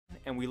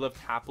and we lived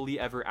happily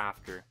ever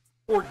after.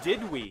 Or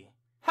did we?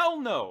 Hell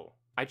no!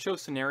 I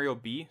chose scenario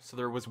B, so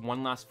there was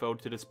one last foe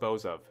to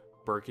dispose of,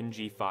 Birkin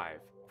G5.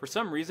 For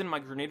some reason, my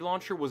grenade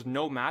launcher was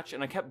no match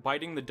and I kept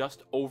biting the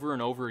dust over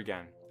and over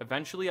again.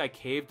 Eventually, I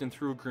caved and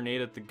threw a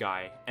grenade at the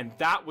guy, and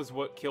that was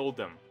what killed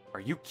him.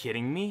 Are you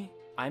kidding me?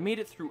 I made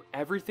it through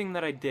everything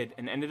that I did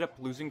and ended up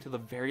losing to the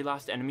very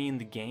last enemy in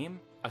the game?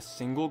 A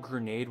single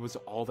grenade was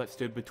all that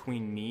stood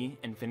between me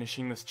and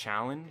finishing this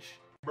challenge?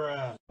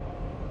 Bruh.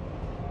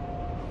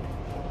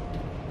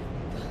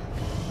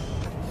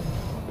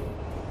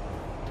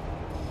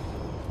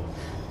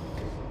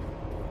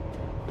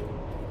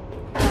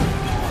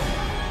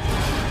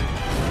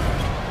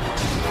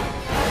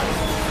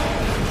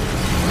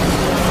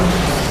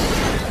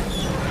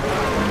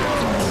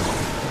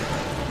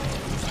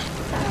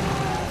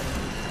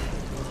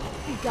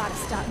 Gotta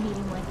stop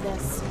meeting like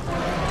this.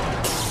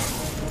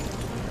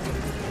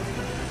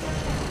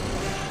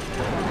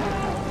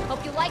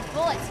 Hope you like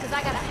bullets, because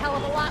I got a hell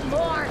of a lot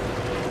more.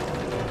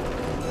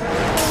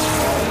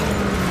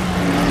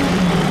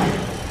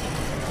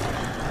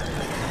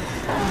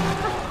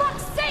 For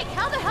fuck's sake,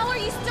 how the hell are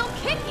you still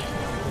kicking?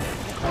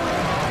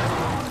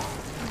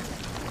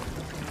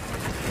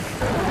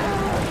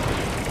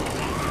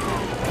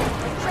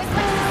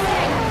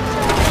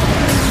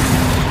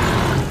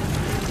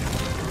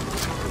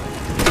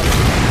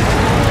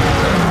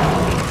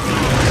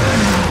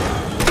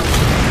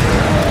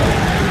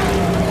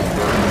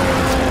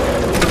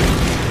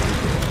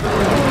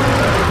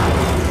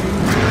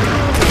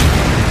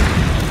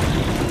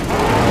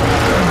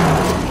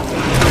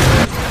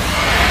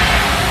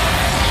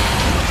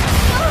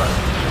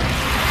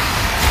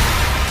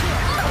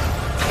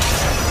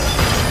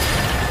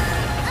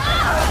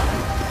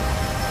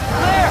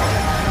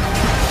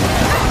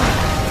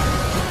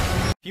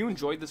 If you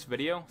enjoyed this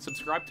video,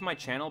 subscribe to my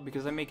channel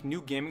because I make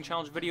new gaming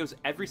challenge videos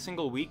every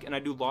single week and I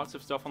do lots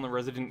of stuff on the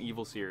Resident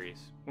Evil series.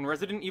 When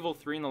Resident Evil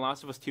 3 and The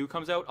Last of Us 2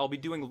 comes out, I'll be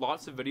doing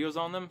lots of videos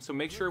on them, so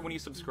make sure when you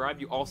subscribe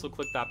you also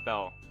click that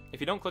bell. If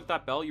you don't click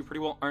that bell, you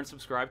pretty well aren't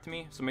subscribed to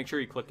me, so make sure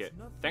you click it.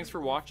 Thanks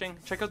for watching,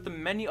 check out the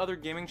many other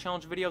gaming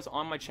challenge videos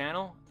on my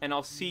channel, and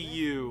I'll see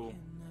you...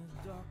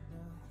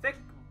 Thick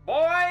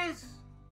boys!